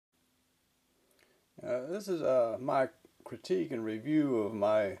This is my critique and review of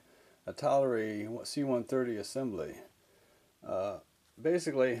my Italeri C130 assembly.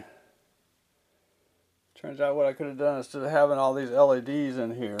 Basically, turns out what I could have done instead of having all these LEDs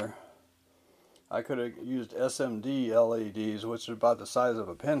in here, I could have used SMD LEDs, which are about the size of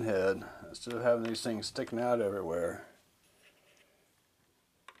a pinhead, instead of having these things sticking out everywhere.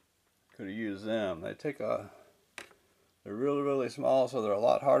 Could have used them. They're really small, so they're a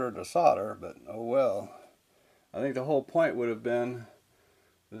lot harder to solder, but oh well. I think the whole point would have been,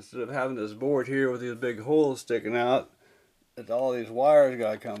 instead of having this board here with these big holes sticking out, that all these wires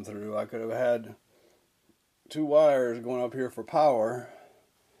got to come through, I could have had two wires going up here for power.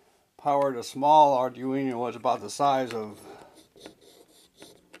 Powered a small Arduino, was about the size of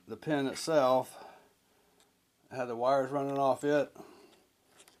the pin itself. Had the wires running off it.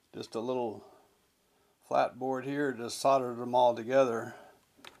 Just a little flat board here, just soldered them all together.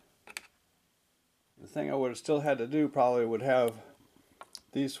 The thing I would have still had to do probably would have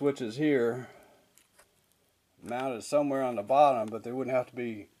these switches here mounted somewhere on the bottom, but they wouldn't have to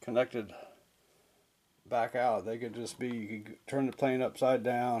be connected back out. They could just be, you could turn the plane upside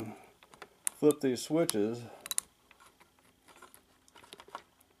down, flip these switches,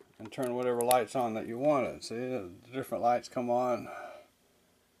 and turn whatever lights on that you wanted. See, the different lights come on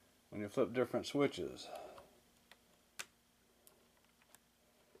when you flip different switches.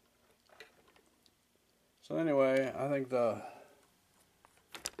 So anyway, I think the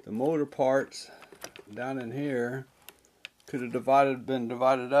motor parts down in here could have been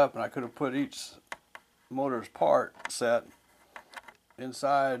divided up, and I could have put each motor's part set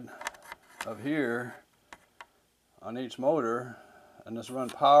inside of here on each motor, and just run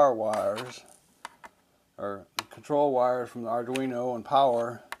power wires or control wires from the Arduino and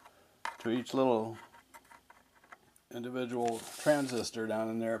power to each little individual transistor down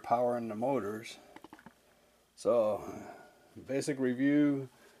in there powering the motors. So, basic review,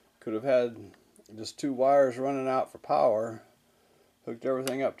 could have had just two wires running out for power, hooked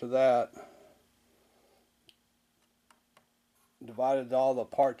everything up to that, divided all the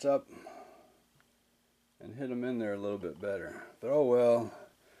parts up and hit them in there a little bit better. But oh well,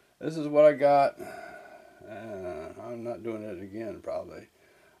 this is what I got. I'm not doing it again probably.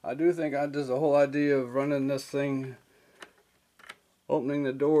 I do think just the whole idea of running this thing, opening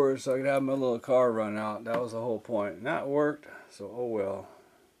the doors so I could have my little car run out, that was the whole point. And that worked, so oh well.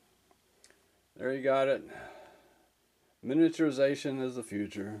 There you got it. Miniaturization is the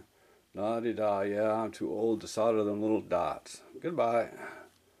future. La-di-da, yeah, I'm too old to solder them little dots. Goodbye.